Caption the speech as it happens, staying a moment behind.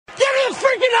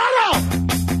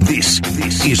This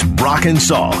is Brock and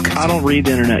Salk. I don't read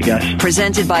the internet, guys.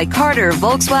 Presented by Carter,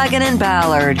 Volkswagen, and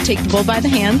Ballard. Take the bull by the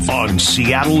hands. On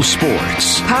Seattle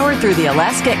Sports. Powered through the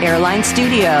Alaska Airlines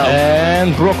Studio.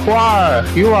 And Brooke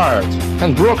Ewart.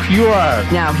 And Brooke Ewart.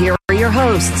 Now here are your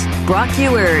hosts, Brock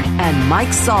Ewart and Mike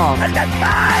Salk.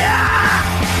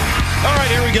 All right,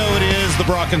 here we go. It is the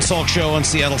Brock and Salk Show on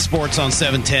Seattle Sports on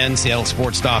 710,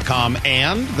 seattlesports.com,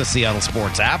 and the Seattle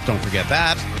Sports app. Don't forget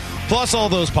that. Plus all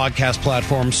those podcast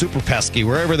platforms, super pesky.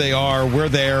 Wherever they are, we're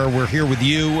there. We're here with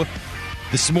you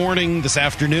this morning, this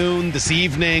afternoon, this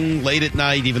evening, late at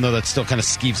night, even though that still kind of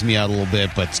skeeves me out a little bit.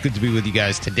 But it's good to be with you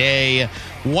guys today.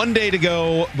 One day to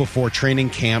go before training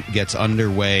camp gets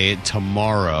underway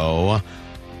tomorrow.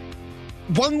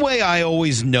 One way I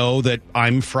always know that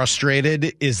I'm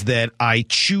frustrated is that I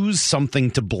choose something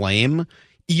to blame,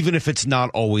 even if it's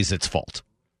not always its fault.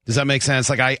 Does that make sense?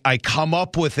 Like I come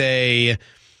up with a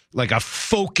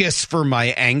focus for my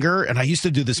anger, and I used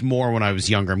to do this more when I was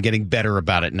younger. I'm getting better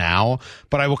about it now,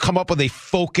 but I will come up with a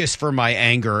focus for my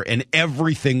anger, and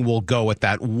everything will go at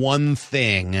that one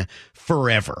thing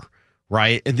forever.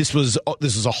 Right? And this was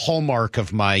a hallmark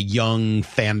of my young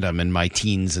fandom in my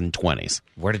teens and 20s.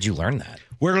 Where did you learn that?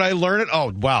 Where did I learn it?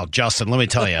 Oh, wow, Justin, let me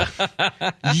tell you.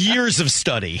 Years of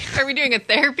study. Are we doing a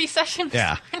therapy session?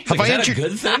 Yeah. Is that a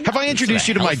good thing? Have I introduced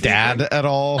you to my dad at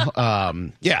all?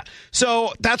 Yeah.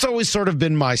 So that's always sort of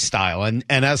been my style. And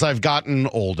as I've gotten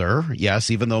older,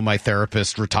 yes, even though my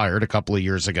therapist retired a couple of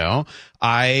years ago,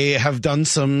 I have done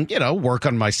some, work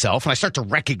on myself, and I start to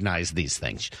recognize these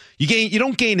things. You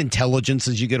don't gain intelligence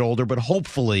as you get older, but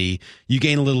hopefully you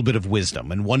gain a little bit of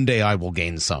wisdom. And one day I will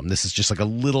gain some. This is just like a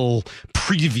little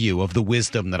preview of the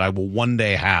wisdom that I will one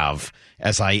day have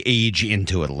as I age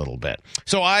into it a little bit.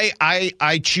 So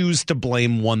I choose to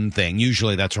blame one thing.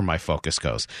 Usually that's where my focus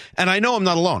goes. And I know I'm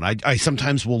not alone. I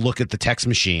sometimes will look at the text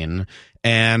machine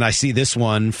and I see this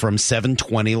one from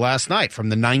 7:20 last night from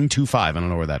the 925. I don't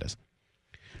know where that is.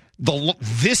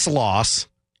 This loss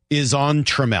is on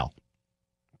Trammell.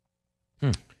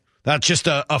 That's just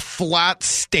a flat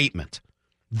statement.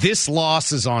 This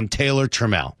loss is on Taylor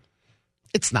Trammell.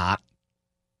 It's not.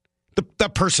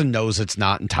 That person knows it's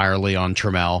not entirely on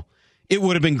Trammell. It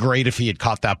would have been great if he had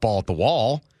caught that ball at the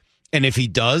wall. And if he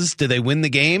does, do they win the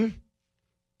game?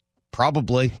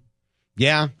 Probably.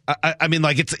 Yeah. I mean,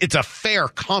 it's a fair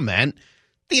comment.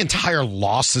 The entire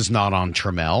loss is not on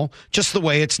Trammell, just the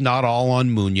way it's not all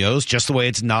on Munoz, just the way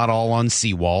it's not all on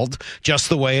Seawald, just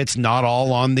the way it's not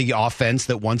all on the offense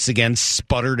that once again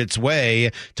sputtered its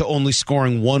way to only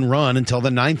scoring one run until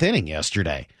the ninth inning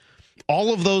yesterday.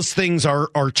 All of those things are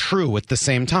true at the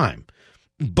same time.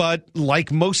 But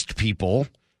like most people,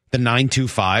 the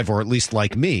 925, or at least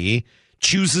like me,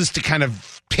 chooses to kind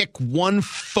of pick one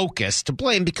focus to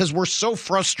blame because we're so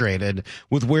frustrated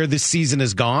with where this season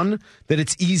has gone that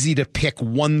it's easy to pick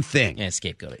one thing. Yeah,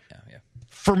 scapegoat it. Yeah.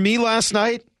 For me last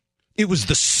night, it was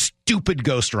the stupid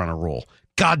ghost runner rule.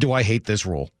 God, do I hate this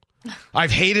rule. I've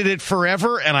hated it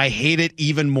forever, and I hate it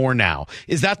even more now.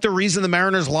 Is that the reason the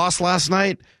Mariners lost last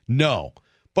night? No.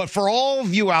 But for all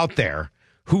of you out there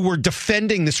who were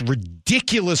defending this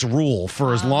ridiculous rule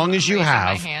for as long as you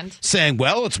have, saying,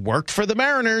 well, it's worked for the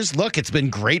Mariners. Look, it's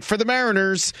been great for the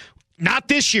Mariners. Not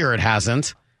this year, it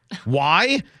hasn't.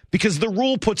 Why? Because the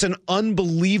rule puts an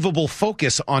unbelievable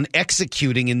focus on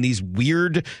executing in these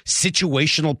weird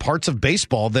situational parts of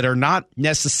baseball that are not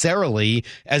necessarily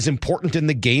as important in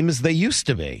the game as they used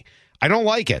to be. I don't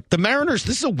like it. The Mariners,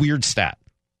 this is a weird stat.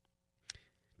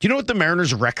 Do you know what the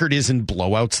Mariners' record is in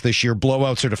blowouts this year?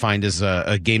 Blowouts are defined as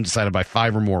a game decided by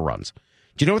 5 or more runs.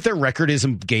 Do you know what their record is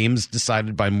in games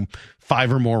decided by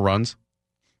 5 or more runs?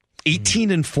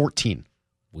 18-14.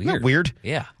 Weird. Isn't that weird?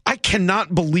 Yeah. I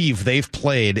cannot believe they've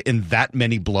played in that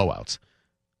many blowouts.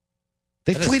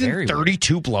 They've played in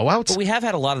 32 weird. Blowouts? But we have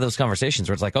had a lot of those conversations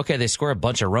where it's like, okay, they score a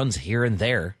bunch of runs here and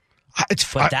there.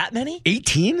 But that many?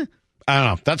 18? I don't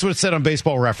know. That's what it said on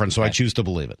Baseball Reference, so I choose to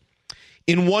believe it.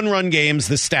 In one-run games,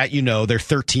 the stat they're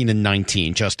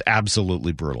 13-19, just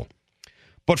absolutely brutal.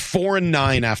 But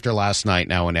 4-9 after last night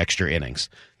now in extra innings.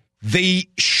 They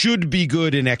should be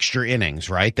good in extra innings,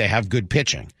 right? They have good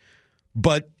pitching.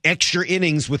 But extra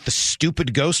innings with the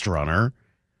stupid ghost runner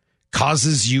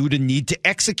causes you to need to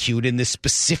execute in this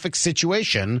specific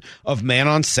situation of man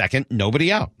on second,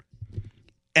 nobody out.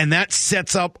 And that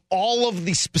sets up all of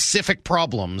the specific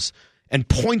problems and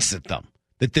points at them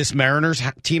that this Mariners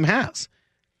team has.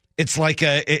 It's like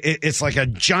a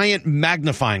giant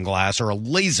magnifying glass or a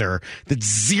laser that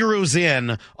zeroes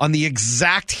in on the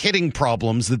exact hitting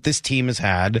problems that this team has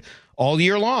had all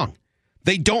year long.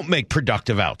 They don't make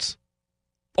productive outs.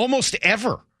 Almost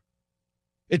ever.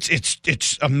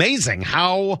 It's amazing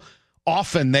how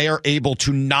often they are able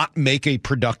to not make a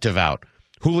productive out.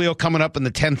 Julio coming up in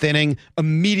the 10th inning,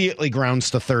 immediately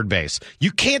grounds to third base.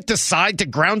 You can't decide to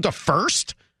ground to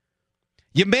first.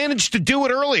 You managed to do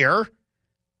it earlier.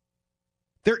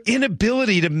 Their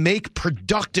inability to make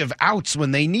productive outs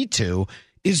when they need to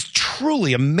is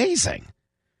truly amazing.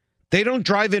 They don't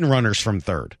drive in runners from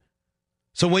third.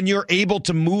 So when you're able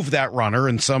to move that runner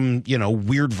in some,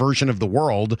 weird version of the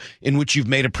world in which you've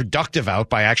made a productive out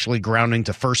by actually grounding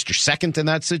to first or second in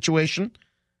that situation,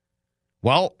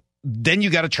 well, then you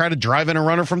got to try to drive in a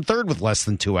runner from third with less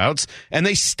than 2 outs, and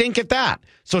they stink at that.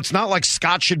 So it's not like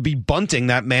Scott should be bunting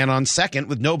that man on second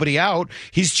with nobody out.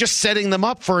 He's just setting them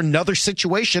up for another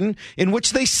situation in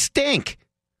which they stink.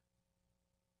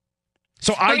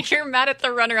 So you're mad at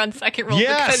the runner on second rule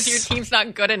because your team's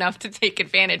not good enough to take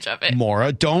advantage of it.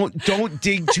 Maura, don't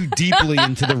dig too deeply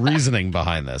into the reasoning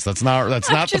behind this. That's not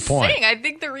the point. Saying, I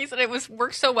think the reason it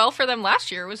worked so well for them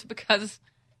last year was because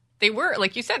they were,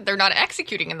 like you said, they're not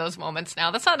executing in those moments now.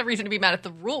 That's not a reason to be mad at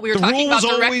the rule. We were talking about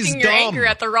directing your anger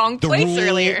at the wrong place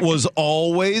earlier. The rule was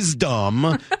always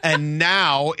dumb, and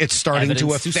now it's starting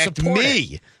to affect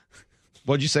me.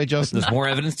 What'd you say, Justin? There's more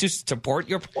evidence to support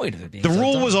your point of it being The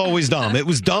rule was always dumb. It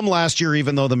was dumb last year,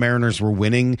 even though the Mariners were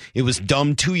winning. It was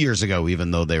dumb 2 years ago, even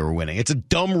though they were winning. It's a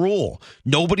dumb rule.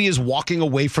 Nobody is walking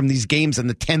away from these games in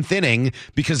the 10th inning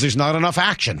because there's not enough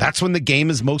action. That's when the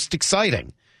game is most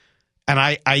exciting. And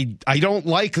I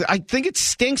think it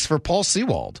stinks for Paul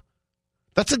Sewald.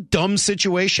 That's a dumb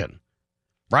situation.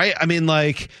 Right? I mean,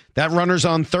 like, that runner's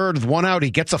on third with 1 out.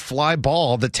 He gets a fly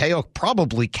ball that Teo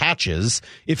probably catches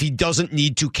if he doesn't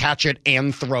need to catch it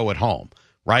and throw it home.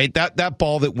 Right? That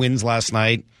ball that wins last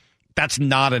night, that's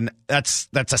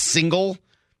a single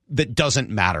that doesn't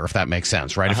matter, if that makes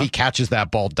sense. Right? If he catches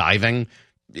that ball diving,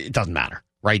 it doesn't matter.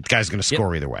 Right? The guy's going to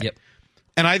score either way. Yep.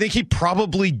 And I think he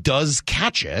probably does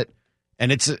catch it.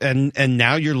 And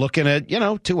now you're looking at,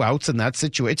 2 outs in that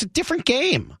situation. It's a different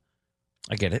game.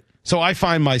 I get it. So I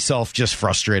find myself just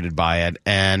frustrated by it,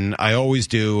 and I always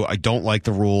do. I don't like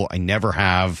the rule. I never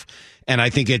have. And I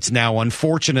think it's now,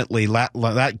 unfortunately,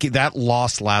 that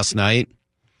loss last night,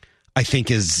 I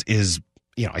think is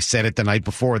I said it the night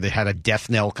before, they had a death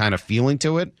knell kind of feeling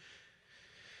to it.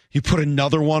 You put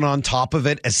another one on top of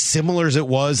it, as similar as it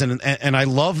was, and I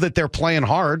love that they're playing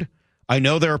hard. I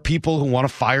know there are people who want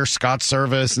to fire Scott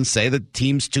Service and say the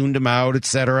team's tuned him out, et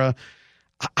cetera.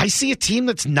 I see a team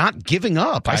that's not giving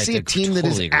up. I see a team that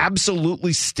is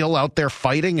absolutely still out there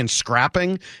fighting and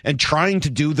scrapping and trying to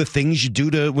do the things you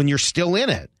do when you're still in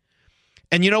it.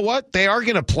 And you know what? They are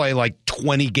going to play like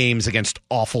 20 games against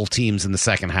awful teams in the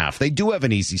second half. They do have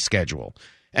an easy schedule.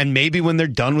 And maybe when they're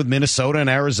done with Minnesota and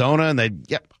Arizona, and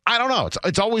I don't know.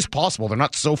 It's always possible. They're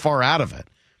not so far out of it.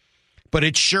 But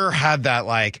it sure had that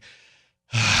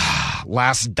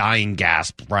last dying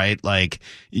gasp, right?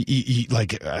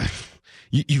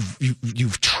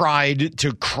 You've tried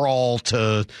to crawl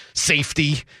to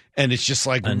safety, and it's just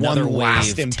like another one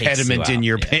last impediment in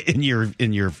your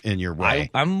way.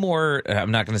 I'm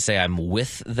not going to say I'm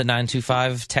with the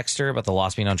 925 texter about the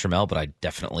loss being on Trammell, but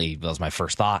that was my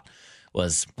first thought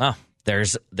was,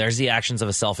 there's the actions of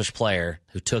a selfish player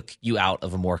who took you out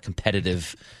of a more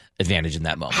competitive advantage in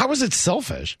that moment. How is it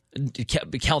selfish?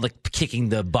 Kelnick kicking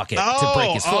the bucket to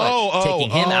break his foot,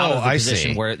 taking him out of the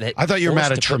position where I thought you were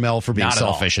mad at Trammell for being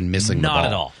selfish and missing the ball. Not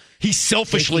at all. He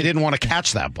selfishly didn't want to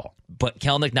catch that ball. But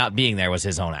Kelnick not being there was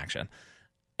his own action.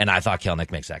 And I thought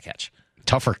Kelnick makes that catch.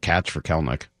 Tougher catch for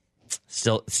Kelnick.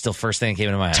 Still first thing that came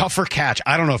into my head. Tougher catch.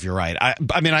 I don't know if you're right.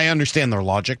 I mean, I understand their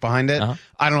logic behind it. Uh-huh.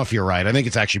 I don't know if you're right. I think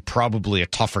it's actually probably a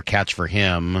tougher catch for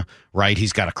him, right?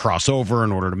 He's got to cross over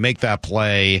in order to make that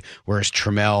play, whereas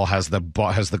Trammell has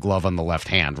the glove on the left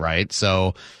hand, right?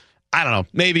 So, I don't know.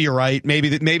 Maybe you're right.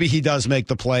 Maybe he does make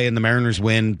the play and the Mariners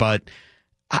win, but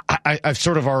I've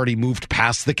sort of already moved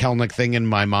past the Kelnick thing in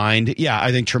my mind. Yeah,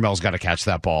 I think Trammell's got to catch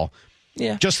that ball.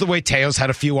 Yeah. Just the way Teo's had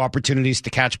a few opportunities to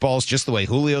catch balls, just the way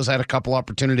Julio's had a couple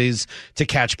opportunities to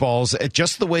catch balls,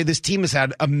 just the way this team has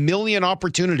had a million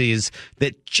opportunities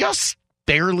that just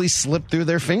barely slip through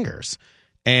their fingers.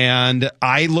 And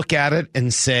I look at it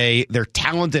and say they're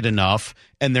talented enough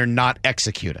and they're not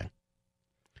executing.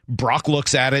 Brock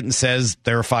looks at it and says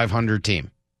they're a 500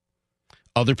 team.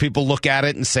 Other people look at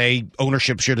it and say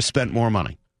ownership should have spent more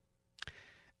money.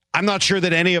 I'm not sure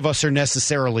that any of us are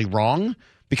necessarily wrong,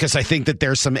 because I think that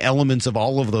there's some elements of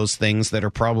all of those things that are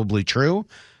probably true.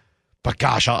 But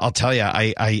gosh, I'll tell you,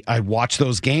 I watch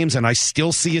those games and I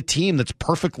still see a team that's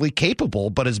perfectly capable,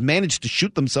 but has managed to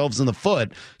shoot themselves in the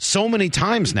foot so many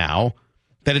times now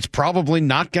that it's probably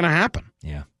not going to happen.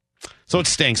 Yeah. So it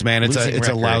stinks, man. It's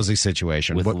a lousy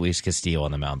situation. With Luis Castillo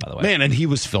on the mound, by the way. Man, and he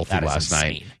was filthy last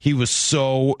night. He was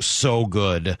so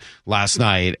good last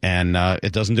night, and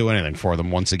it doesn't do anything for them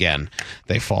once again.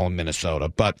 They fall in Minnesota.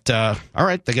 But, all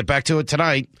right, they get back to it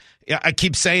tonight. I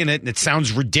keep saying it, and it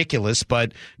sounds ridiculous,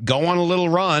 but go on a little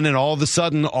run, and all of a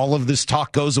sudden, all of this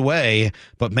talk goes away.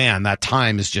 But, man, that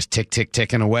time is just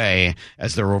ticking away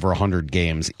as they're over 100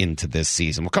 games into this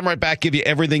season. We'll come right back, give you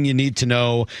everything you need to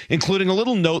know, including a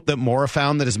little note that Maura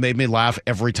found that has made me laugh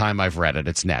every time I've read it.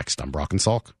 It's next. I'm Brock and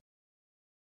Salk.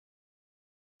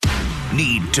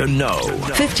 Need to know.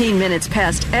 15 minutes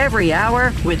past every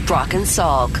hour with Brock and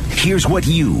Salk. Here's what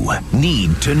you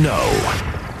need to know.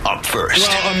 Up first.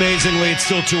 Well, amazingly, it's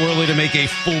still too early to make a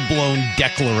full-blown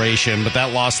declaration, but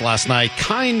that loss last night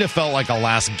kind of felt like a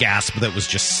last gasp that was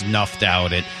just snuffed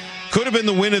out. It could have been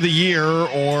the win of the year,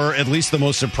 or at least the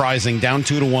most surprising. Down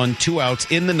 2-1, 2 outs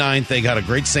in the ninth. They got a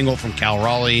great single from Cal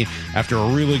Raleigh after a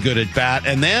really good at-bat,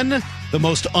 and then the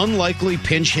most unlikely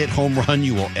pinch hit home run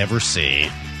you will ever see.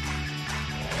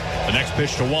 The next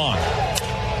pitch to Wong.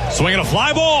 Swinging a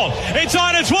fly ball. It's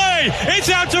on its way. It's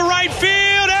out to right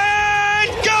field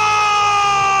and gone!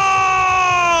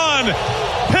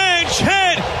 Pinch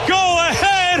hit. Go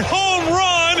ahead. Home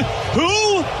run.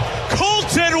 Who?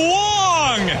 Kolten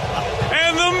Wong.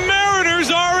 And the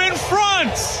Mariners are in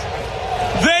front.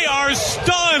 They are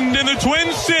stunned in the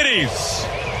Twin Cities.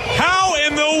 How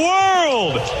in the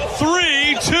world?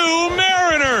 3-2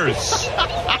 Mariners.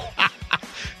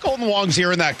 Kolten Wong's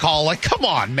hearing that call like, come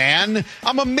on, man.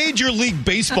 I'm a Major League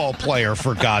Baseball player,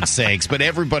 for God's sakes. But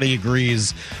everybody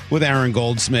agrees with Aaron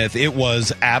Goldsmith. It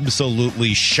was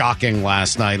absolutely shocking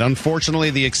last night. Unfortunately,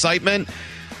 the excitement,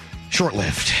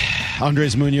 short-lived.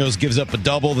 Andres Munoz gives up a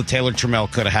double. The Taylor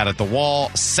Trammell could have had at the wall.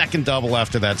 Second double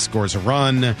after that scores a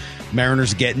run.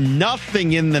 Mariners get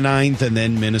nothing in the ninth, and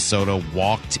then Minnesota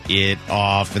walked it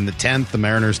off. In the 10th, the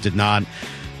Mariners did not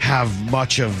have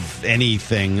much of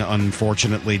anything,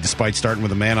 unfortunately, despite starting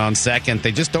with a man on second.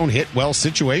 They just don't hit well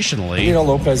situationally. You know,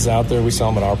 Lopez is out there. We saw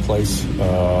him at our place.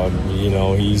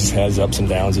 He's has ups and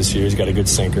downs this year. He's got a good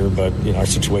sinker, but, our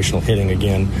situational hitting,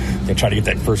 again, they try to get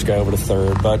that first guy over to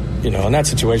third. But, in that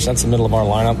situation, that's the middle of our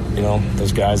lineup.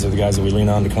 Those guys are the guys that we lean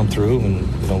on to come through,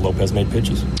 and, Lopez made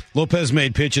pitches. Lopez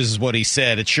made pitches is what he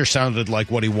said. It sure sounded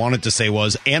like what he wanted to say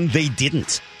was, and they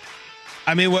didn't.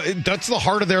 I mean, that's the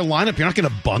heart of their lineup. You're not going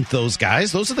to bunt those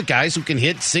guys. Those are the guys who can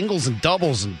hit singles and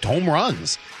doubles and home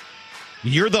runs.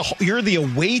 You're the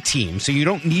away team, so you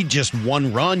don't need just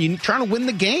one run. You're trying to win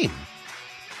the game.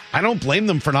 I don't blame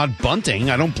them for not bunting.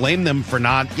 I don't blame them for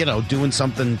not, doing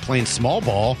something, playing small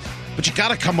ball. But you got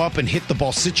to come up and hit the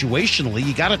ball situationally.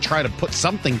 You got to try to put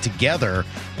something together.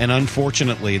 And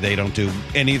unfortunately, they don't do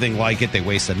anything like it. They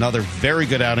waste another very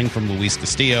good outing from Luis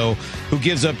Castillo, who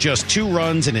gives up just 2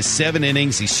 runs in his 7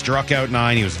 innings. He struck out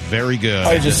 9. He was very good.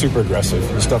 He's just super aggressive.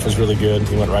 His stuff was really good.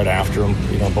 He went right after him,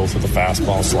 both with the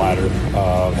fastball, slider.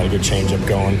 Had a good changeup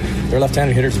going. Their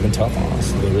left-handed hitters have been tough on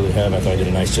us. They really have. I thought he did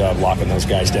a nice job locking those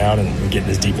guys down and getting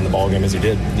as deep in the ballgame as he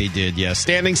did. He did, yeah.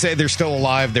 Standings say they're still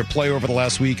alive. Their play over the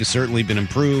last week is certainly been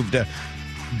improved,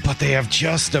 but they have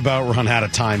just about run out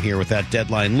of time here with that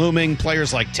deadline looming.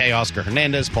 Players like Teoscar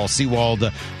Hernandez, Paul Sewald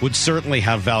would certainly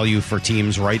have value for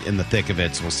teams right in the thick of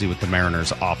it, so we'll see what the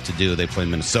Mariners opt to do. They play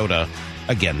Minnesota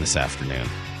again this afternoon.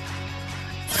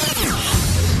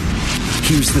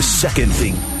 Here's the second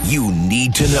thing you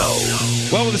need to know.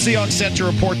 Well, with the Seahawks set to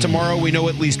report tomorrow, we know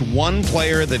at least one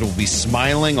player that will be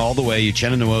smiling all the way.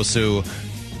 Uchenna Nwosu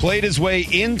played his way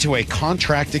into a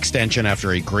contract extension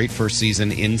after a great first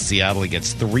season in Seattle. He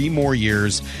gets 3 more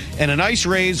years and a nice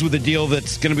raise with a deal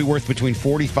that's going to be worth between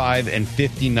 $45 and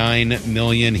 $59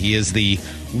 million. He is the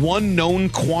one known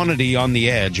quantity on the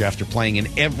edge after playing in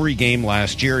every game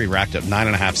last year. He racked up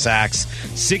 9.5 sacks,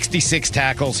 66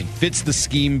 tackles. He fits the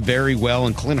scheme very well,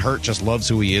 and Clint Hurt just loves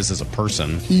who he is as a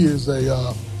person. He is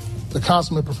the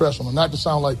consummate professional. Not to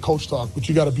sound like coach talk, but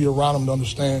you got to be around him to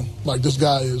understand. Like, this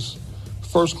guy is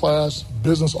first class,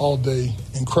 business all day,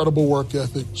 incredible work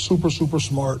ethic, super, super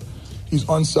smart. He's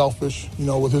unselfish,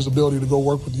 with his ability to go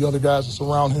work with the other guys that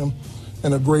surround him,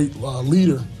 and a great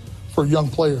leader for young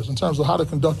players in terms of how to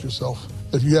conduct yourself.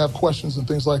 If you have questions and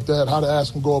things like that, how to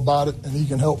ask and go about it, and he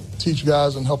can help teach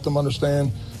guys and help them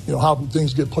understand, how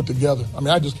things get put together. I mean,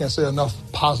 I just can't say enough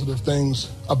positive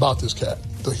things about this cat.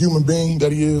 The human being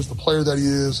that he is, the player that he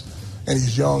is, and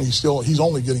he's young. He's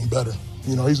only getting better.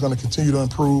 He's going to continue to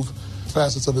improve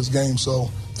facets of his game,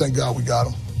 so thank God we got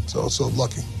him. So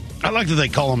lucky. I like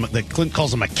that Clint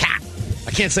calls him a cat.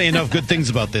 I can't say enough good things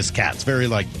about this cat. It's very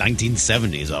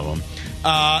 1970s of him.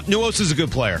 Nwosu is a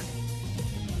good player.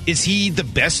 Is he the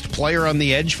best player on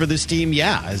the edge for this team?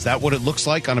 Yeah. Is that what it looks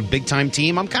like on a big-time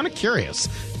team? I'm kind of curious.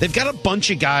 They've got a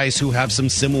bunch of guys who have some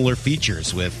similar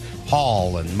features with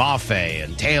Hall and Maffei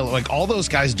and Taylor. Like, all those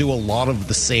guys do a lot of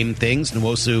the same things.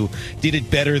 Nwosu did it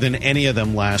better than any of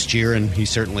them last year, and he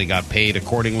certainly got paid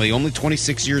accordingly. Only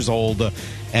 26 years old,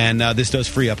 and this does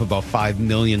free up about $5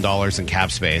 million in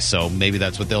cap space, so maybe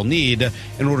that's what they'll need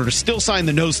in order to still sign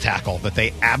the nose tackle that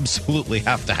they absolutely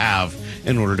have to have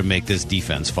in order to make this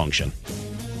defense function.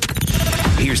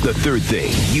 Here's the third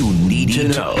thing you need to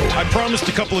know. I promised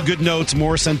a couple of good notes.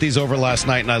 Moore sent these over last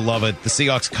night, and I love it. The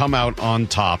Seahawks come out on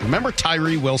top. Remember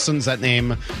Tyree Wilson's that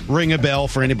name? Ring a bell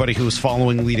for anybody who was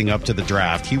following leading up to the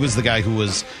draft. He was the guy who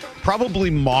was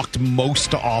probably mocked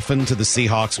most often to the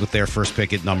Seahawks with their first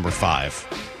pick at number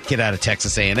 5. Kid out of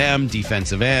Texas A&M,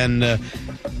 defensive end.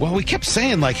 Well, we kept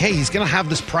saying, like, hey, he's going to have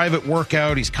this private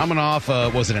workout. He's coming off,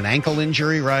 was it an ankle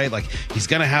injury, right? Like, he's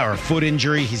going to have or a foot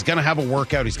injury. He's going to have a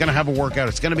workout. He's going to have a workout.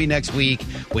 It's going to be next week.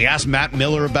 We asked Matt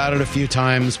Miller about it a few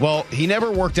times. Well, he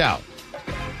never worked out.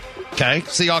 Okay,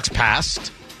 Seahawks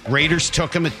passed. Raiders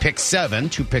took him at pick 7,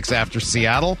 2 picks after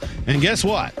Seattle. And guess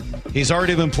what? He's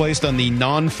already been placed on the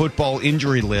non-football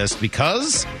injury list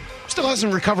because still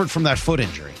hasn't recovered from that foot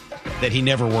injury that he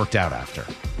never worked out after.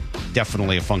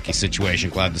 Definitely a funky situation.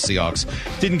 Glad the Seahawks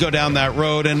didn't go down that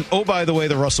road. And, oh, by the way,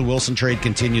 the Russell Wilson trade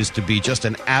continues to be just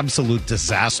an absolute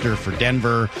disaster for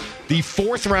Denver. The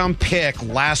 4th-round pick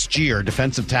last year,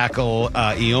 defensive tackle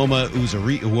Ioma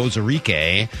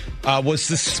Uwazurike, was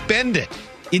suspended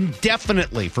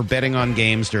indefinitely for betting on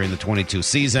games during the 22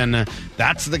 season.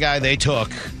 That's the guy they took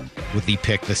with the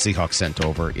pick the Seahawks sent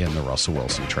over in the Russell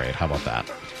Wilson trade. How about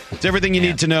that? It's everything you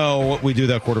need to know. We do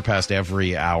that 1:15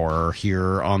 every hour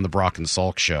here on the Brock and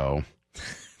Salk Show.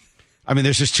 I mean,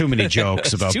 there's just too many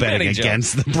jokes about betting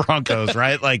against the Broncos,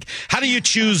 right? Like, how do you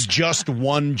choose just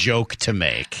one joke to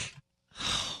make?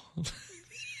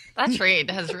 That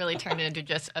trade has really turned into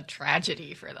just a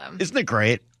tragedy for them. Isn't it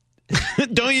great?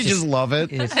 Don't you just love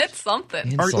it? It's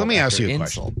something. All right, let me ask you a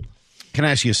question. Can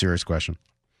I ask you a serious question?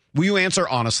 Will you answer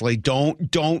honestly?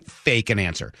 Don't fake an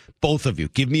answer. Both of you.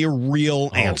 Give me a real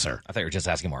answer. I thought you were just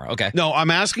asking more. Okay. No, I'm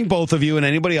asking both of you and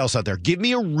anybody else out there. Give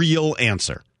me a real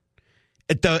answer.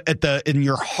 In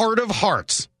your heart of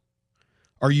hearts,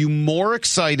 are you more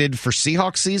excited for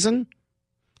Seahawks season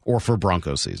or for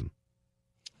Broncos season?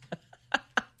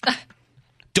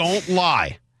 Don't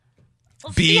lie.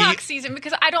 Well, Seahawks season,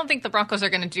 because I don't think the Broncos are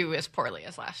going to do as poorly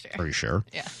as last year. Are you sure?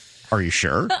 Yeah. Are you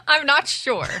sure? I'm not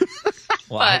sure.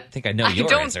 Well, I think I know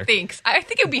your answer. I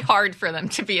think it would be hard for them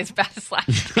to be as bad as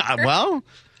last year. Well,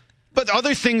 but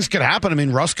other things could happen. I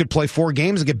mean, Russ could play 4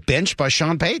 games and get benched by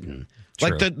Sean Payton. True.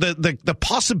 Like the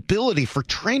possibility for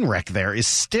train wreck there is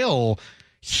still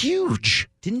huge.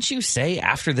 Didn't you say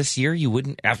after this year you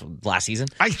wouldn't, after last season?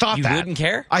 I thought you wouldn't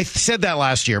care? I said that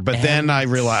last year, but then I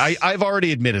realized I've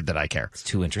already admitted that I care. It's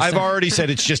too interesting. I've already said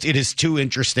it is too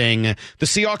interesting. The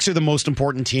Seahawks are the most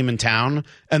important team in town,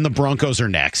 and the Broncos are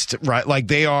next, right? Like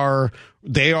they are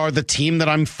the team that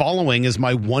I'm following as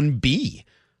my 1B.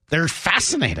 They're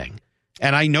fascinating.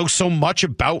 And I know so much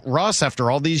about Russ after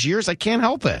all these years, I can't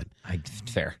help it.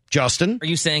 Fair. Justin? Are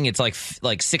you saying it's like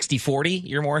 60-40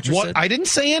 you're more interested? What? I didn't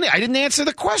say any. I didn't answer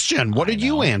the question. What did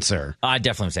you answer? I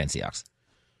definitely am saying Seahawks.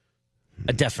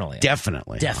 Definitely.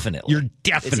 Definitely. You're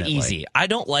definitely. It's easy. I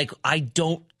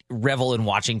don't revel in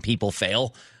watching people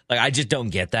fail. Like, I just don't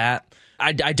get that.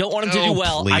 I don't want them to do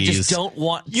well. Please. I just don't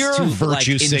want You're to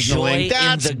virtue signaling.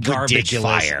 That's in the garbage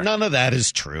ridiculous. fire. None of that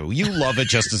is true. You love it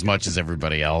just as much as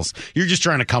everybody else. You're just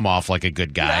trying to come off like a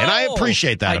good guy, and I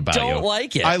appreciate that about you. I don't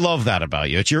like it. I love that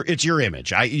about you. It's your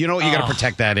image. You know what? You got to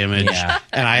protect that image,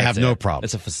 and I have no problem.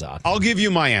 It's a facade. I'll give you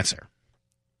my answer.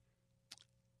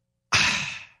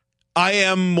 I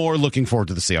am more looking forward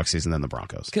to the Seahawks season than the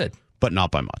Broncos. Good, but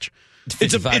not by much.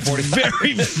 It's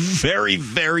very, very,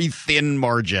 very thin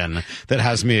margin that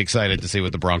has me excited to see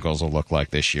what the Broncos will look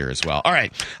like this year as well. All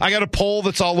right, I got a poll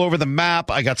that's all over the map.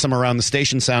 I got some around the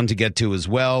station sound to get to as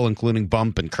well, including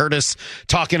Bump and Curtis,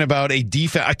 talking about a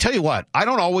defense. I tell you what, I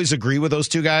don't always agree with those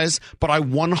two guys, but I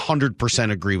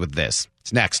 100% agree with this.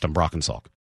 It's next on Brock and Salk.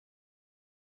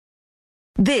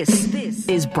 This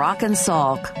is Brock and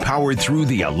Salk. Powered through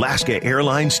the Alaska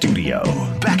Airlines studio.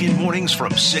 Back in mornings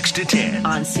from 6 to 10.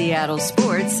 On Seattle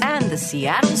Sports and the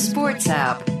Seattle Sports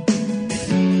app.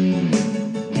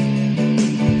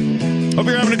 Hope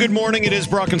you're having a good morning. It is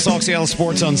Brock and Salk, Seattle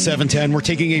Sports on 710. We're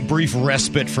taking a brief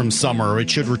respite from summer. It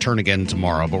should return again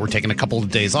tomorrow, but we're taking a couple of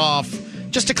days off.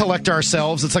 just to collect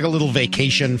ourselves. It's like a little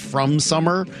vacation from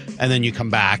summer, and then you come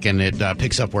back and it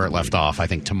picks up where it left off. I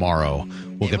think tomorrow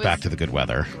we'll get back to the good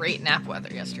weather. Great nap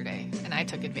weather yesterday, and I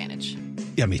took advantage.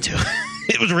 Yeah, me too.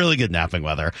 It was really good napping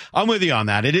weather. I'm with you on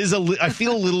that. It is I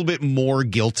feel a little bit more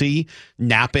guilty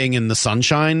napping in the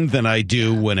sunshine than I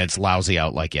do when it's lousy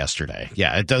out like yesterday.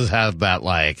 Yeah, it does have that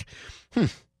like,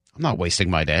 I'm not wasting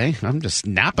my day. I'm just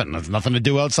napping. There's nothing to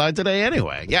do outside today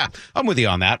anyway. Yeah, I'm with you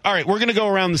on that. All right, we're going to go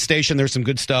around the station. There's some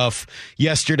good stuff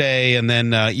yesterday, and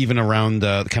then even around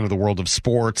kind of the world of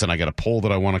sports, and I got a poll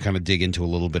that I want to kind of dig into a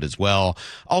little bit as well.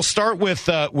 I'll start with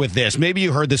this. Maybe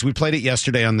you heard this. We played it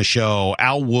yesterday on the show.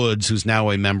 Al Woods, who's now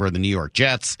a member of the New York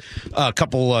Jets, a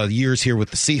couple years here with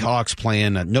the Seahawks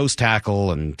playing nose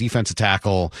tackle and defensive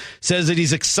tackle, says that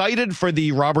he's excited for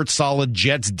the Robert Saleh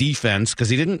Jets defense because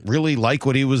he didn't really like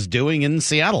what he was doing in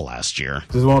Seattle last year.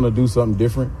 Just wanted to do something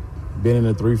different. Been in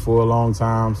the 3-4 a long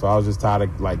time, so I was just tired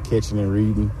of like catching and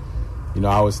reading. You know,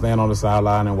 I would stand on the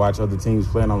sideline and watch other teams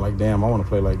play, and I'm like, damn, I want to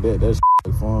play like that. That's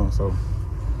fun, so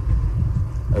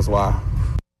that's why.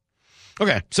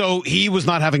 Okay, so he was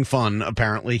not having fun,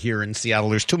 apparently, here in Seattle.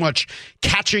 There's too much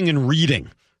catching and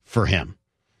reading for him.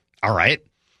 All right.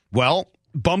 Well,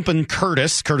 bumping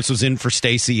Curtis. Curtis was in for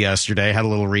Stacy yesterday, had a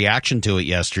little reaction to it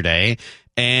yesterday,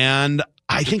 and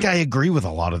I think I agree with a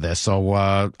lot of this, so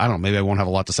I don't know, maybe I won't have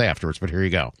a lot to say afterwards, but here you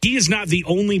go. He is not the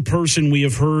only person we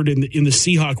have heard in the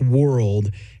Seahawk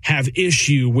world have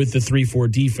issue with the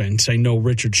 3-4 defense. I know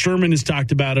Richard Sherman has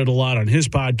talked about it a lot on his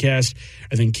podcast.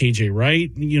 I think KJ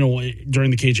Wright,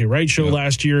 during the KJ Wright show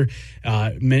last year,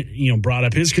 brought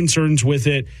up his concerns with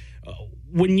it.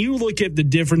 When you look at the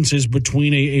differences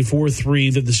between a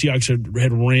 4-3 that the Seahawks had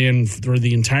ran through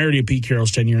the entirety of Pete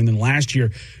Carroll's tenure and then last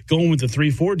year going with the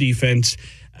 3-4 defense,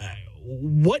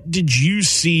 what did you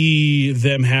see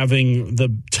them having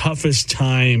the toughest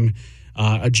time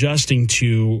adjusting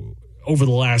to over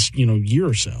the last year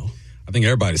or so? I think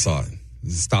everybody saw it.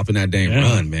 Stopping that dang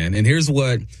run, man. And here's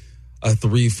what a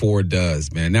 3-4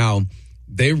 does, man. Now,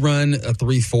 they run a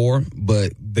 3-4,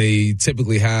 but they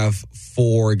typically have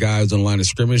 4 guys on the line of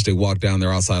scrimmage. They walk down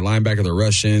their outside linebacker, their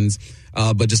Russians.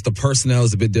 But just the personnel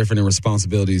is a bit different and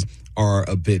responsibilities are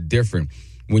a bit different.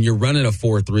 When you're running a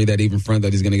 4-3, that even front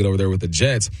that he's going to get over there with the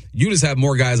Jets, you just have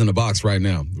more guys in the box right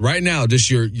now. Right now,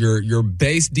 just your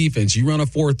base defense. You run a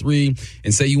 4-3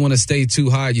 and say you want to stay too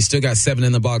high. You still got 7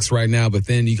 in the box right now, but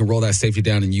then you can roll that safety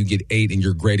down and you get 8 and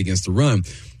you're great against the run.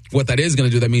 What that is going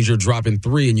to do, that means you're dropping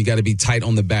 3 and you got to be tight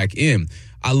on the back end.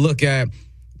 I look at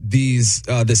this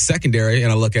secondary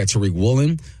and I look at Tariq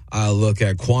Woolen. I look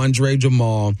at Quandre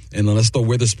Jamal, and then let's throw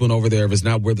Witherspoon over there. If it's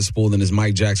not Witherspoon, then it's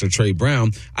Mike Jackson or Trey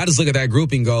Brown. I just look at that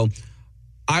group and go,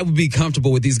 I would be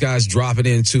comfortable with these guys dropping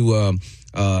into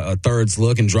a thirds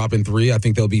look and dropping 3. I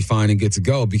think they'll be fine and good to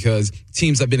go because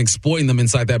teams have been exploiting them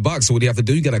inside that box. So what do you have to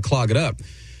do? You got to clog it up.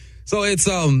 So it's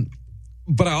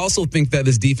but I also think that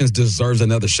this defense deserves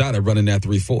another shot at running that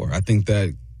 3-4. I think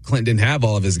that Clint didn't have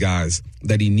all of his guys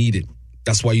that he needed.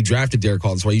 That's why you drafted Derek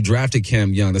Hall. That's why you drafted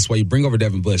Cam Young. That's why you bring over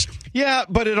Devin Bush. Yeah,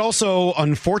 but it also,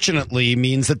 unfortunately,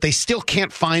 means that they still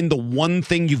can't find the one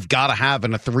thing you've got to have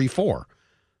in a 3-4.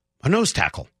 A nose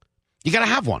tackle. You got to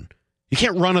have one. You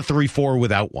can't run a 3-4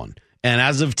 without one. And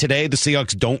as of today, the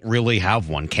Seahawks don't really have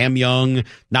one. Cam Young,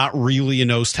 not really a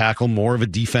nose tackle, more of a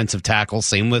defensive tackle.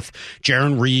 Same with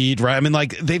Jaron Reed, right? I mean,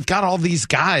 like, they've got all these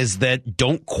guys that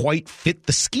don't quite fit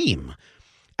the scheme.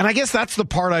 And I guess that's the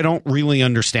part I don't really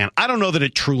understand. I don't know that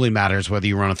it truly matters whether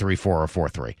you run a 3-4 or a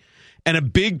 4-3. And a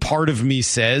big part of me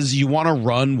says you want to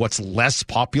run what's less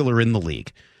popular in the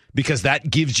league because that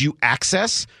gives you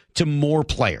access to more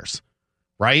players,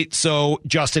 right? So,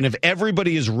 Justin, if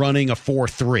everybody is running a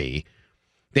 4-3,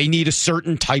 they need a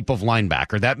certain type of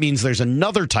linebacker. That means there's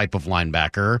another type of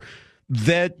linebacker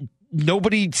that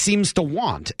nobody seems to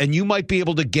want. And you might be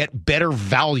able to get better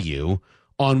value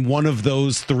on one of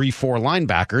those 3-4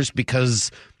 linebackers because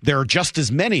there are just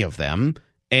as many of them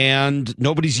and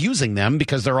nobody's using them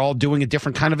because they're all doing a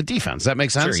different kind of a defense. Does that make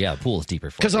sense? Sure, yeah, the pool is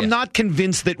deeper. Because I'm not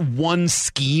convinced that one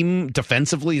scheme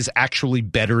defensively is actually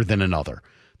better than another.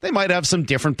 They might have some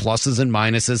different pluses and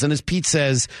minuses, and as Pete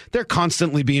says, they're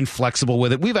constantly being flexible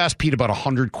with it. We've asked Pete about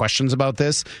 100 questions about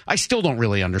this. I still don't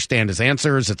really understand his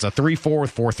answers. It's a 3-4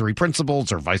 with 4-3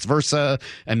 principles or vice versa,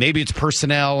 and maybe it's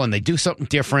personnel and they do something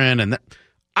different, and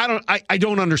I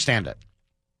don't understand it.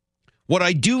 What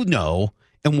I do know,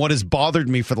 and what has bothered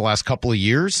me for the last couple of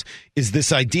years, is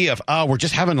this idea of, we're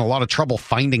just having a lot of trouble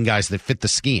finding guys that fit the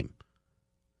scheme.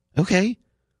 Okay.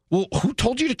 Well, who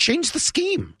told you to change the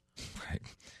scheme? Right.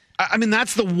 I mean,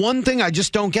 that's the one thing I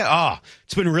just don't get.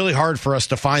 It's been really hard for us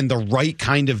to find the right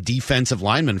kind of defensive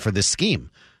lineman for this scheme.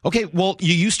 Okay, well,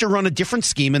 you used to run a different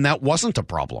scheme, and that wasn't a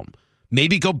problem.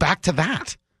 Maybe go back to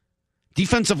that.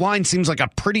 Defensive line seems like a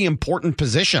pretty important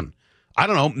position. I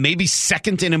don't know, maybe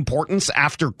second in importance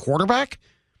after quarterback?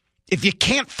 If you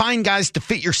can't find guys to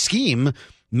fit your scheme,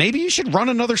 maybe you should run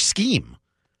another scheme.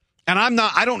 And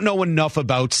I don't know enough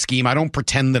about scheme. I don't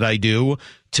pretend that I do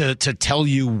to tell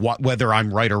you whether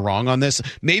I'm right or wrong on this.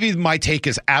 Maybe my take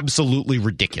is absolutely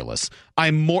ridiculous.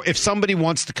 If somebody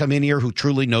wants to come in here who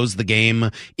truly knows the game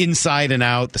inside and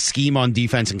out, the scheme on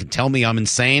defense, and can tell me I'm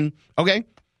insane, okay.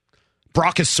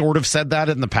 Brock has sort of said that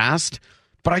in the past,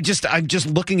 but I'm just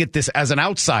looking at this as an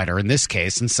outsider in this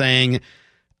case and saying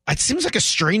it seems like a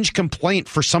strange complaint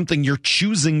for something you're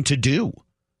choosing to do.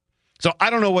 So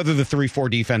I don't know whether the 3-4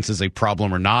 defense is a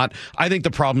problem or not. I think the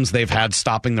problems they've had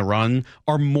stopping the run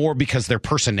are more because their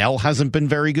personnel hasn't been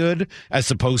very good,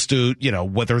 as opposed to,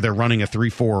 whether they're running a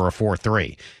 3-4 or a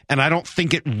 4-3. And I don't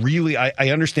think it really, I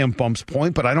understand Bump's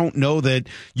point, but I don't know that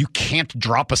you can't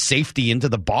drop a safety into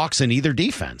the box in either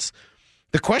defense.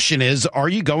 The question is, are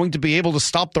you going to be able to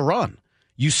stop the run?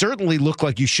 You certainly look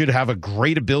like you should have a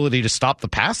great ability to stop the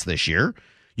pass this year.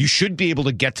 You should be able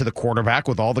to get to the quarterback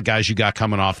with all the guys you got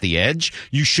coming off the edge.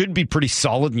 You should be pretty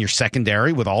solid in your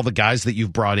secondary with all the guys that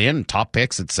you've brought in, top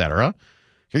picks, etc.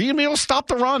 You're going to be able to stop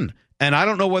the run. And I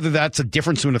don't know whether that's a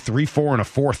difference between a 3-4 and a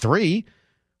 4-3,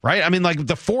 right? I mean, like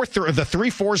the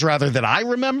 3-4s rather that I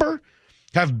remember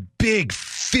have big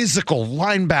physical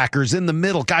linebackers in the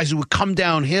middle, guys who would come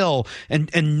downhill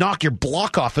and knock your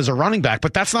block off as a running back.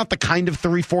 But that's not the kind of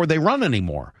 3-4 they run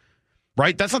anymore,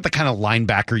 right? That's not the kind of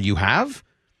linebacker you have.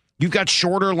 You've got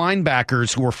shorter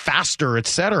linebackers who are faster,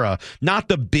 etc., not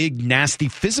the big, nasty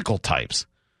physical types.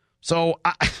 So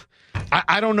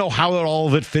I don't know how all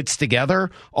of it fits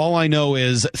together. All I know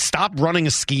is stop running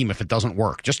a scheme if it doesn't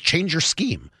work. Just change your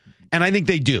scheme. And I think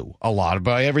they do a lot.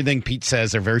 By everything Pete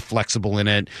says, they're very flexible in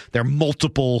it. They're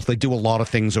multiple. They do a lot of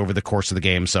things over the course of the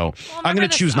game. So I'm going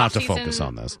to choose not to focus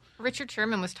on this. Richard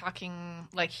Sherman was talking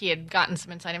like he had gotten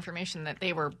some inside information that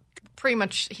they were pretty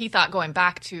much, he thought, going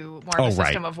back to more of a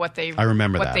system of what they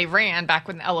they ran back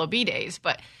in the LOB days.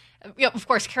 But of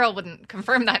course, Carroll wouldn't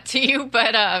confirm that to you,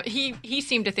 but he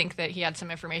seemed to think that he had some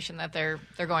information that they're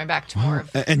going back to more of.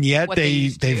 And yet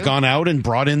they've gone out and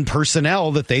brought in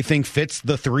personnel that they think fits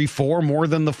the 3-4 more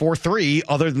than the 4-3,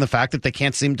 other than the fact that they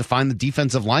can't seem to find the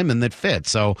defensive lineman that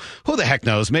fits. So who the heck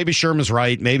knows? Maybe Sherman's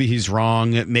right. Maybe he's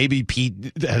wrong. Maybe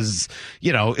Pete is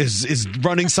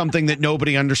running something that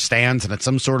nobody understands, and it's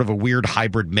some sort of a weird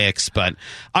hybrid mix. But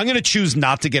I'm going to choose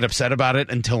not to get upset about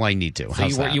it until I need to.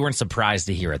 So you weren't surprised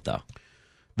to hear it, though?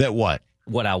 That what?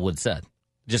 What Al Wood said.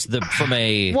 Just from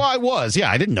a... Well, I was. Yeah,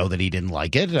 I didn't know that he didn't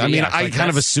like it. I mean, I kind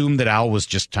of assumed that Al was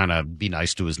just trying to be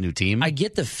nice to his new team. I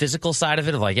get the physical side of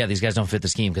it of these guys don't fit the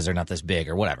scheme because they're not this big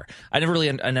or whatever. I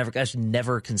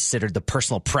never considered the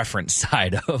personal preference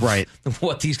side of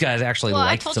what these guys actually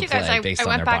like to play based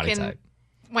on their body type.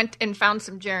 Went and found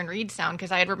some Jaron Reed sound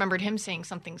because I had remembered him saying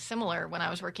something similar when I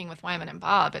was working with Wyman and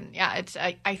Bob. And yeah,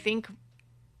 I think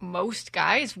most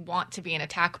guys want to be in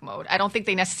attack mode. I don't think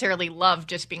they necessarily love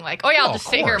just being like, I'll just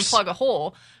sit here and plug a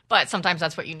hole. But sometimes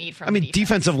that's what you need from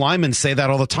defensive linemen say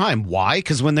that all the time. Why?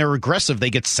 Because when they're aggressive,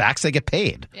 they get sacks, they get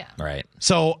paid. Yeah. Right.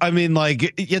 So,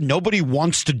 nobody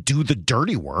wants to do the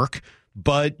dirty work,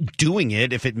 but doing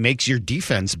it, if it makes your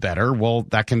defense better, well,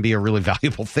 that can be a really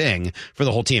valuable thing for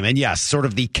the whole team. And yes, sort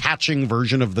of the catching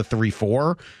version of the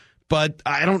 3-4. But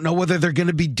I don't know whether they're going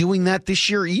to be doing that this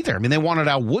year either. I mean, they wanted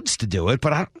Al Woods to do it,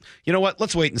 but you know what?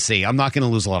 Let's wait and see. I'm not going to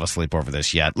lose a lot of sleep over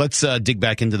this yet. Let's dig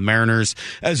back into the Mariners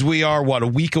as we are, a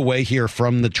week away here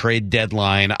from the trade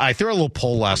deadline. I threw a little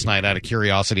poll last night out of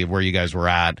curiosity of where you guys were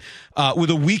at. With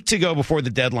a week to go before the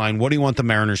deadline, what do you want the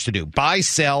Mariners to do? Buy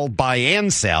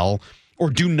and sell, or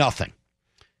do nothing?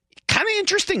 Kind of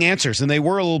interesting answers, and they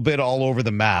were a little bit all over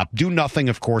the map. Do nothing,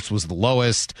 of course, was the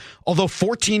lowest, although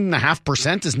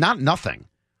 14.5% is not nothing.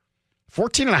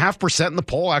 14.5% in the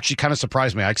poll actually kind of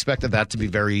surprised me. I expected that to be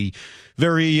very,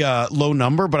 very low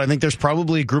number, but I think there's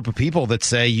probably a group of people that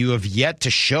say you have yet to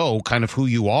show kind of who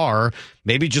you are.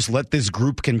 Maybe just let this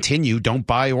group continue. Don't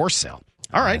buy or sell.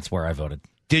 All right. That's where I voted.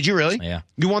 Did you really? Yeah.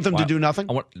 You want them to do nothing?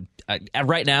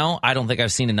 Right now, I don't think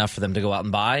I've seen enough for them to go out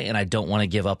and buy, and I don't want to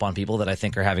give up on people that I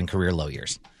think are having career low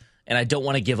years. And I don't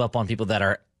want to give up on people that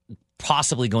are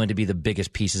possibly going to be the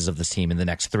biggest pieces of this team in the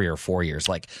next 3 or 4 years,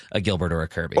 like a Gilbert or a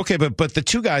Kirby. Okay, but the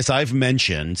two guys I've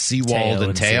mentioned, Sewald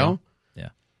and Teo. Yeah.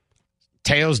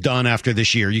 Teo's done after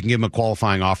this year. You can give him a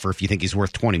qualifying offer if you think he's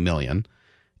worth $20 million.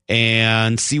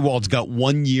 And Sewald's got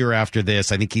 1 year after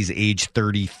this. I think he's age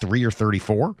 33 or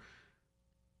 34.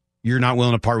 You're not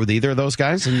willing to part with either of those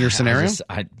guys in your scenario?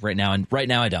 Right now,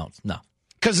 I don't. No.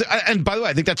 Because, and by the way,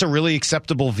 I think that's a really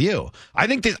acceptable view. I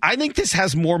think this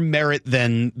has more merit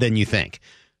than you think.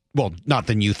 Well, not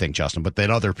than you think, Justin, but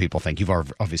that other people think. You've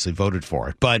obviously voted for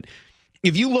it. But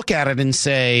if you look at it and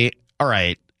say, all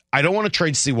right, I don't want to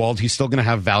trade Seawald. He's still going to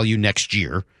have value next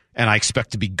year, and I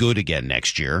expect to be good again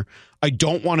next year. I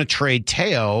don't want to trade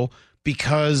Teo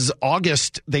because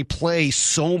August they play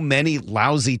so many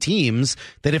lousy teams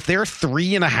that if they're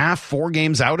 3.5, 4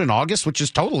 games out in August, which is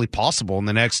totally possible in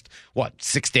the next,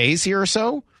 6 days here or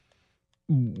so,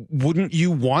 wouldn't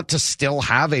you want to still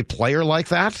have a player like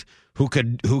that who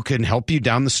can help you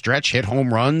down the stretch, hit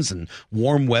home runs and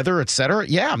warm weather, et cetera?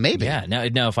 Yeah, maybe. Yeah.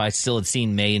 Now, if I still had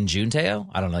seen May and June Teo,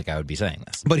 I don't think I would be saying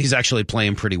this. But he's actually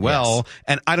playing pretty well, yes.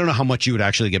 And I don't know how much you would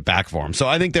actually get back for him. So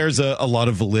I think there's a lot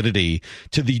of validity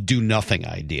to the do-nothing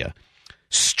idea.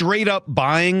 Straight up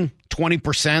buying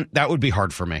 20%, that would be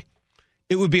hard for me.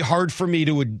 It would be hard for me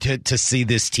to see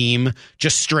this team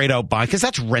just straight out buying, because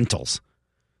that's rentals.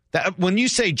 That, when you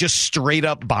say just straight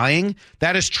up buying,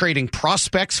 that is trading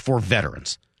prospects for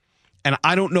veterans. And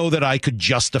I don't know that I could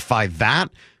justify that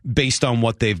based on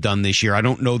what they've done this year. I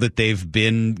don't know that they've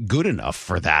been good enough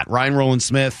for that. Ryan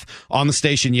Rowland-Smith on the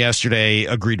station yesterday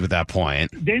agreed with that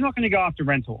point. They're not going to go after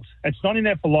rentals. It's not in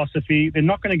their philosophy. They're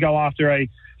not going to go after a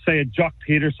Jock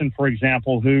Peterson, for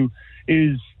example, who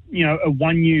is, a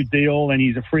 1-year deal and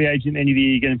he's a free agent end of the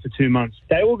year, you get him for 2 months.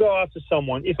 They will go after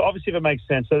someone, if it makes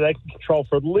sense, so they can control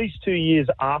for at least 2 years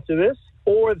after this,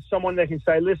 or someone they can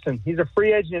say, listen, he's a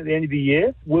free agent at the end of the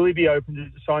year. Will he be open to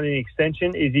signing an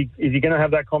extension? Is he going to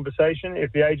have that conversation?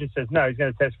 If the agent says no, he's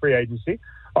going to test free agency.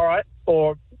 All right,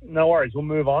 or no worries, we'll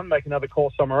move on, make another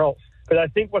call somewhere else. But I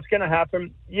think what's going to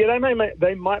happen,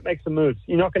 they might make some moves.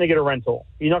 You're not going to get a rental.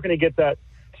 You're not going to get that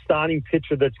starting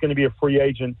pitcher that's going to be a free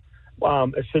agent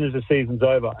as soon as the season's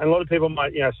over. And a lot of people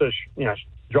might,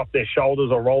 drop their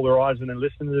shoulders or roll their eyes when they're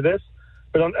listening to this.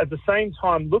 But at the same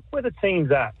time, look where the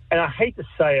team's at. And I hate to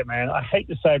say it, man.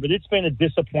 But it's been a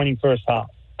disappointing first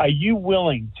half. Are you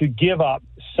willing to give up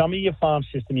some of your farm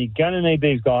system? You're going to need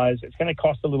these guys. It's going to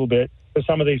cost a little bit for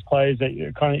some of these players that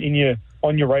you're kind of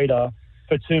on your radar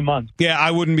for 2 months. Yeah, I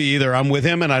wouldn't be either. I'm with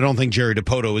him, and I don't think Jerry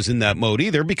DiPoto is in that mode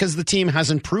either, because the team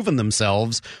hasn't proven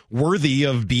themselves worthy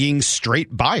of being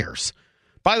straight buyers.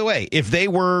 By the way, if they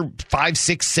were 5,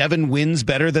 6, 7 wins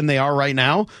better than they are right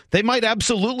now, they might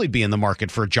absolutely be in the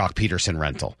market for a Jock Peterson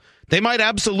rental. They might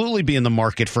absolutely be in the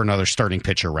market for another starting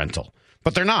pitcher rental,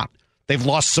 but they're not. They've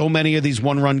lost so many of these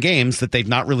one-run games that they've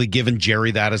not really given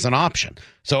Jerry that as an option.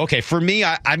 So, okay, for me,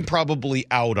 I'm probably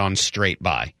out on straight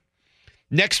buy.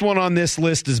 Next one on this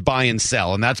list is buy and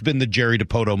sell, and that's been the Jerry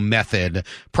DiPoto method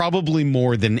probably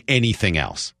more than anything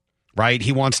else, right?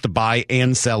 He wants to buy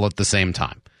and sell at the same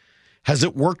time. Has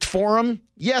it worked for him?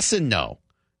 Yes and no,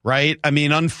 right? I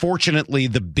mean, unfortunately,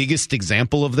 the biggest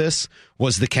example of this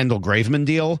was the Kendall Graveman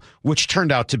deal, which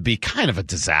turned out to be kind of a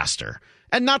disaster.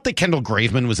 And not that Kendall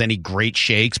Graveman was any great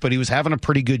shakes, but he was having a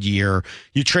pretty good year.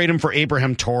 You trade him for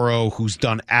Abraham Toro, who's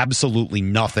done absolutely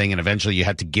nothing, and eventually you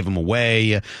had to give him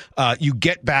away. You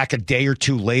get back a day or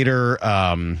two later,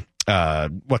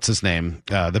 what's his name?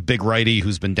 The big righty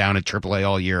who's been down at AAA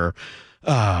all year.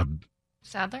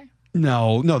 Sadler?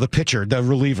 No, the pitcher, the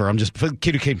reliever. The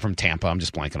kid who came from Tampa. I'm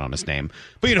just blanking on his name.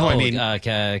 But you know what I mean.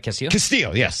 Castillo?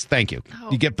 Castillo, yes. Thank you. Oh,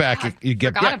 you get back. God, you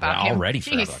get back. about him. Already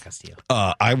forgot about Castillo.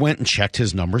 I went and checked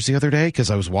his numbers the other day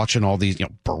because I was watching all these,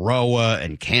 Baroa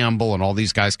and Campbell and all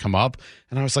these guys come up.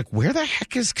 And I was like, where the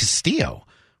heck is Castillo?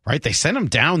 Right? They sent him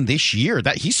down this year.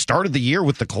 That he started the year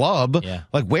with the club. Yeah.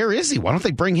 Like, where is he? Why don't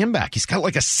they bring him back? He's got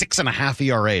like a 6.5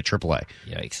 ERA at AAA.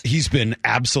 Yikes. He's been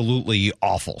absolutely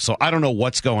awful. So I don't know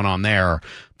what's going on there.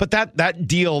 But that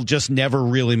deal just never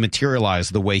really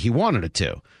materialized the way he wanted it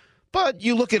to. But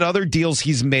you look at other deals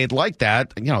he's made like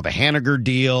that, the Haniger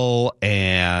deal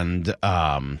and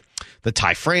the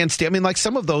Ty France deal. I mean, like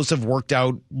some of those have worked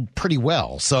out pretty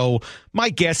well. So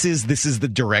my guess is this is the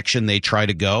direction they try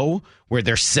to go, where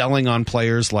they're selling on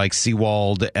players like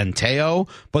Seawald and Teo,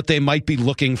 but they might be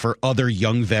looking for other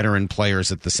young veteran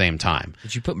players at the same time.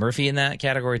 Did you put Murphy in that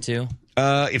category too?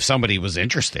 If somebody was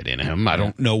interested in him, I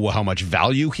don't know how much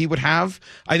value he would have.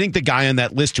 I think the guy on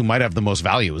that list who might have the most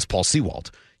value is Paul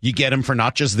Seawald. You get him for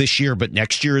not just this year, but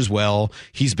next year as well.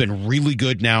 He's been really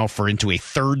good now for into a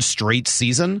third straight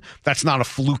season. That's not a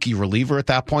fluky reliever at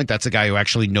that point. That's a guy who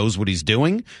actually knows what he's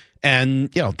doing.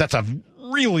 And, that's a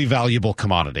really valuable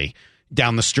commodity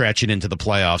down the stretch and into the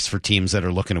playoffs for teams that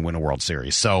are looking to win a World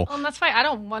Series. So, and that's why I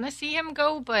don't want to see him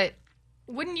go, but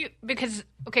wouldn't you? Because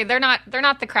they're not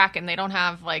the Kraken. They don't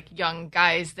have like young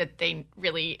guys that they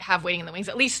really have waiting in the wings.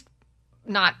 At least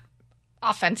not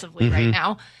offensively right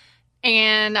now.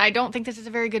 And I don't think this is a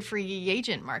very good free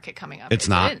agent market coming up. It's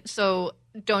not. So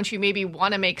don't you maybe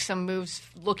want to make some moves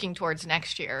looking towards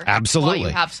next year? Absolutely. While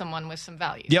you have someone with some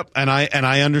value. Yep. And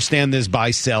I understand this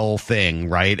buy-sell thing,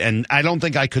 right? And I don't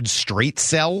think I could straight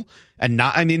sell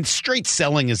straight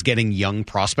selling is getting young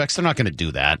prospects. They're not going to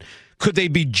do that. Could they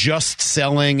be just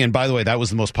selling? And by the way, that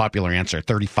was the most popular answer.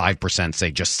 35%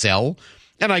 say just sell.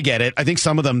 And I get it. I think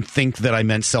some of them think that I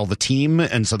meant sell the team,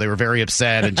 and so they were very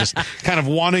upset and just kind of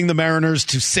wanting the Mariners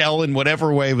to sell in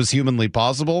whatever way was humanly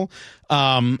possible.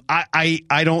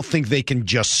 I don't think they can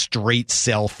just straight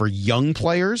sell for young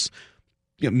players,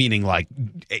 meaning like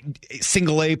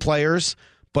single A players.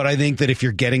 But I think that if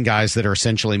you're getting guys that are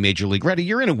essentially major league ready,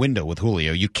 you're in a window with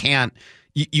Julio. You can't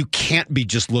be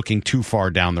just looking too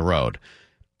far down the road.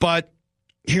 But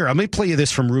here, let me play you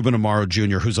this from Ruben Amaro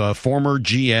Jr., who's a former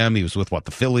GM. He was with,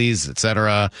 the Phillies, et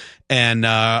cetera. And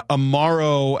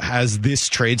Amaro has this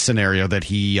trade scenario that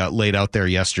he laid out there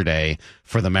yesterday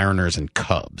for the Mariners and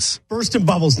Cubs. First in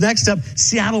bubbles. Next up,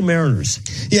 Seattle Mariners.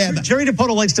 Yeah, Jerry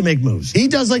Dipoto likes to make moves. He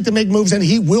does like to make moves, and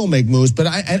he will make moves. But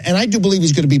I do believe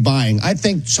he's going to be buying. I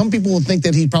think some people will think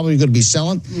that he's probably going to be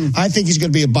selling. I think he's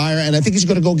going to be a buyer, and I think he's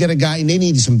going to go get a guy, and they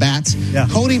need some bats. Yeah.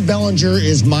 Cody Bellinger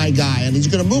is my guy, and he's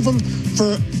going to move him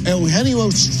for Eugenio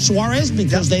Suarez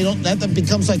because that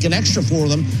becomes like an extra for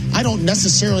them. I don't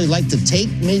necessarily like to take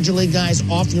major league guys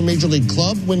off your major league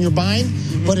club when you're buying,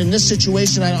 but in this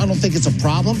situation, I don't think it's a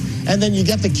problem. And then you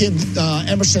get the kid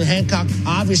Emerson Hancock,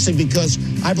 obviously, because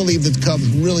I believe that the Cubs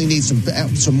really need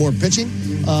some more pitching.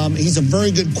 He's a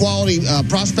very good quality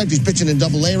prospect. He's pitching in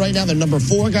Double-A right now. They're number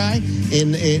 4 guy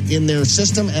in their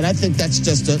system, and I think that's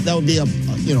that would be a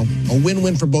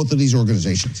win-win for both of these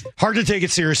organizations. Hard to take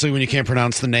it seriously when you can't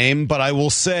pronounce the name, but I will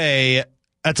say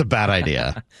that's a bad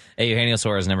idea. Eugenio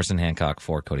Suarez and Emerson Hancock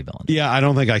for Cody Bellinger. Yeah, I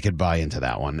don't think I could buy into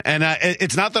that one. And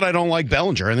it's not that I don't like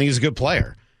Bellinger. I think he's a good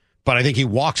player. But I think he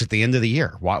walks at the end of the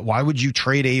year. Why would you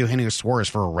trade Eugenio Suarez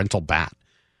for a rental bat?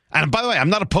 And by the way, I'm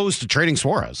not opposed to trading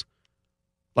Suarez.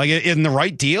 Like, in the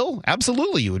right deal,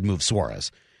 absolutely you would move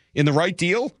Suarez. In the right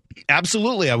deal,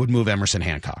 absolutely I would move Emerson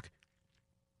Hancock.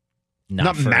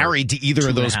 Not married to either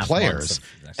of those players.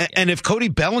 And if Cody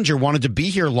Bellinger wanted to be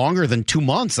here longer than 2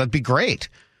 months, that'd be great.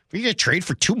 Are you going to trade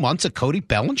for 2 months of Cody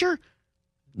Bellinger?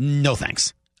 No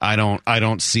thanks. I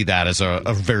don't see that as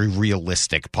a very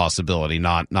realistic possibility,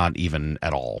 not even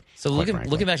at all. So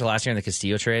looking back to last year in the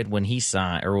Castillo trade, when he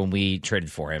signed or when we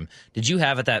traded for him, did you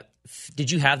have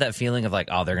that feeling of like,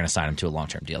 oh, they're going to sign him to a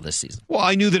long-term deal this season? Well,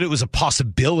 I knew that it was a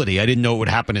possibility. I didn't know it would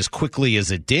happen as quickly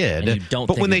as it did.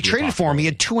 But when they traded for him, he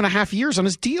had 2.5 years on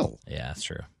his deal. Yeah, that's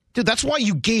true. Dude, that's why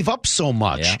you gave up so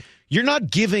much. Yeah. You're not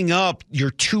giving up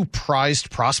your 2 prized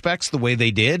prospects the way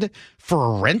they did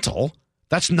for a rental.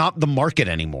 That's not the market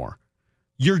anymore.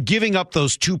 You're giving up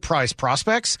those 2 prized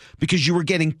prospects because you were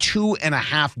getting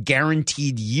 2.5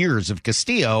 guaranteed years of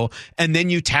Castillo, and then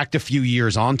you tacked a few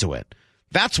years onto it.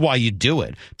 That's why you do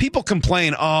it. People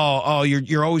complain,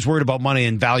 you're always worried about money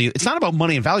and value. It's not about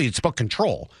money and value. It's about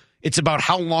control. It's about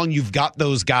how long you've got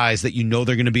those guys that you know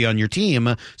they're going to be on your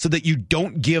team so that you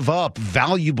don't give up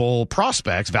valuable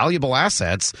prospects, valuable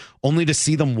assets, only to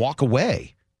see them walk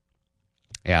away.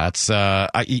 Yeah, it's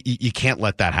you can't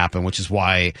let that happen, which is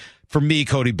why, for me,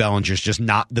 Cody Bellinger is just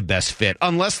not the best fit,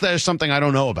 unless there's something I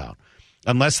don't know about.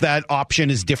 Unless that option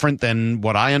is different than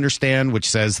what I understand, which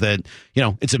says that,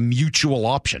 it's a mutual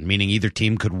option, meaning either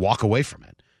team could walk away from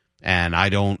it. And I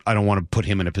don't want to put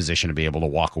him in a position to be able to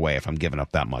walk away if I'm giving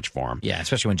up that much for him. Yeah,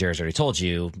 especially when Jerry's already told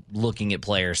you, looking at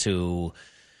players who,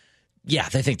 yeah,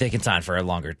 they think they can sign for a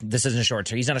longer. This isn't a short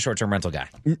term. He's not a short term rental guy.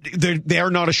 They are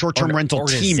not a short term rental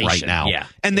team right now. Yeah,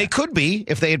 and they could be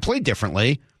if they had played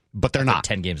differently. But they're not.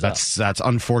 10 games That's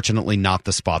unfortunately not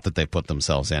the spot that they put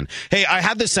themselves in. Hey, I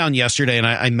had this sound yesterday, and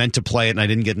I meant to play it, and I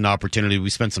didn't get an opportunity. We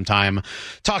spent some time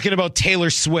talking about Taylor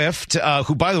Swift,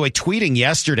 who, by the way, tweeting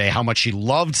yesterday how much she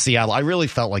loved Seattle. I really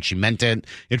felt like she meant it.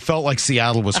 It felt like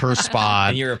Seattle was her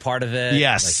spot. And you're a part of it.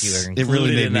 Yes. Like it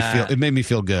really made me feel. It made me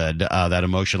feel good, that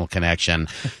emotional connection.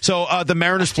 So the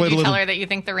Mariners played a little. Did you tell her that you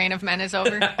think the reign of men is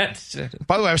over?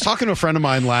 By the way, I was talking to a friend of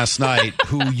mine last night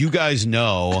who you guys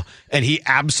know, and he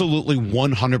absolutely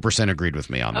 100% agreed with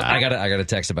me on that. I got a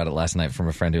text about it last night from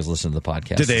a friend who was listening to the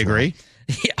podcast. Did they agree?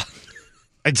 Yeah.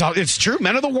 It's true.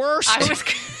 Men are the worst.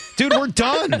 Dude, we're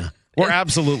done. We're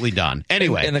absolutely done.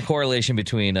 Anyway. And the correlation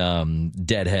between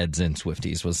deadheads and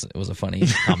Swifties was a funny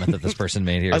comment that this person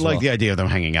made here. I like the idea of them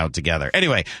hanging out together.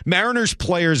 Anyway, Mariners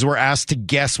players were asked to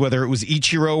guess whether it was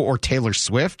Ichiro or Taylor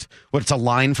Swift. What, it's a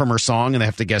line from her song, and they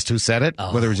have to guess who said it,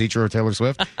 whether it was Ichiro or Taylor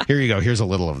Swift. Here you go. Here's a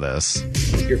little of this.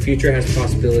 Your future has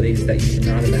possibilities that you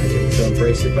cannot imagine, so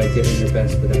embrace it by giving your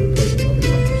best without imposing limits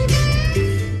on yourself.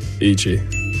 Ichi.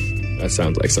 That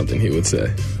sounds like something he would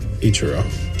say. Ichiro.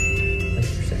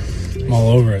 I'm all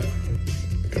over it.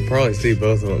 I can probably see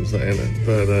both of them saying it,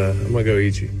 but I'm going to go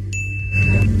Ichi.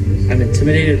 I'm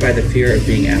intimidated by the fear of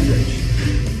being average.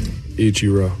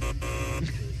 Ichiro.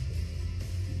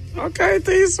 Okay,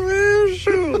 T-Swift,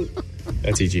 shoot.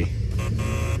 That's Ichi.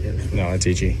 No, that's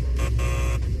Ichi.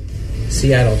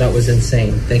 Seattle, that was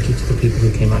insane. Thank you to the people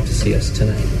who came out to see us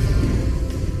tonight.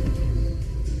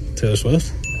 Taylor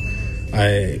Swift?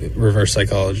 I use reverse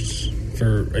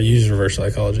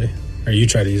psychology. Or you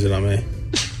try to use it on me.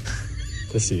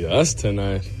 To see us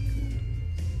tonight.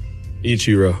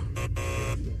 Ichiro.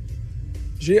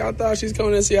 I thought she's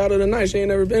coming to Seattle tonight. She ain't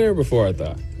never been here before, I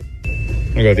thought.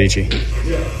 I'm gonna go with Ichi.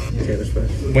 Taylor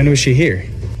Swift. When was she here?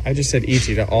 I just said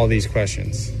Ichi to all these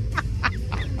questions.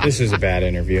 This is a bad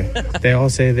interview. They all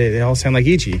sound like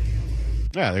Ichi.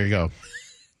 Yeah, there you go.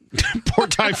 Poor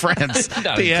Ty France.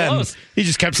 At the end, he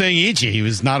just kept saying Ichi. He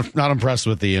was not impressed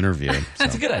with the interview. So.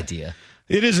 That's a good idea.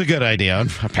 It is a good idea.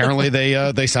 Apparently,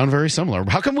 they sound very similar.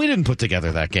 How come we didn't put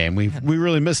together that game? We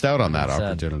really missed out on that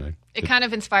opportunity. It kind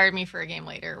of inspired me for a game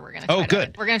later. We're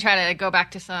gonna try to go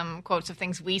back to some quotes of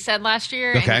things we said last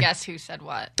year and guess who said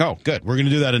what. Oh, good. We're gonna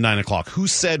do that at 9:00. Who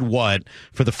said what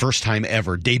for the first time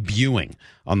ever, debuting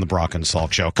on the Brock and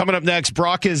Salk Show? Coming up next,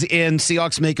 Brock is in.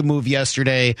 Seahawks make a move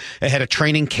yesterday ahead of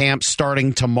training camp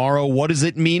starting tomorrow. What does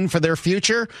it mean for their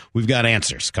future? We've got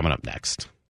answers coming up next.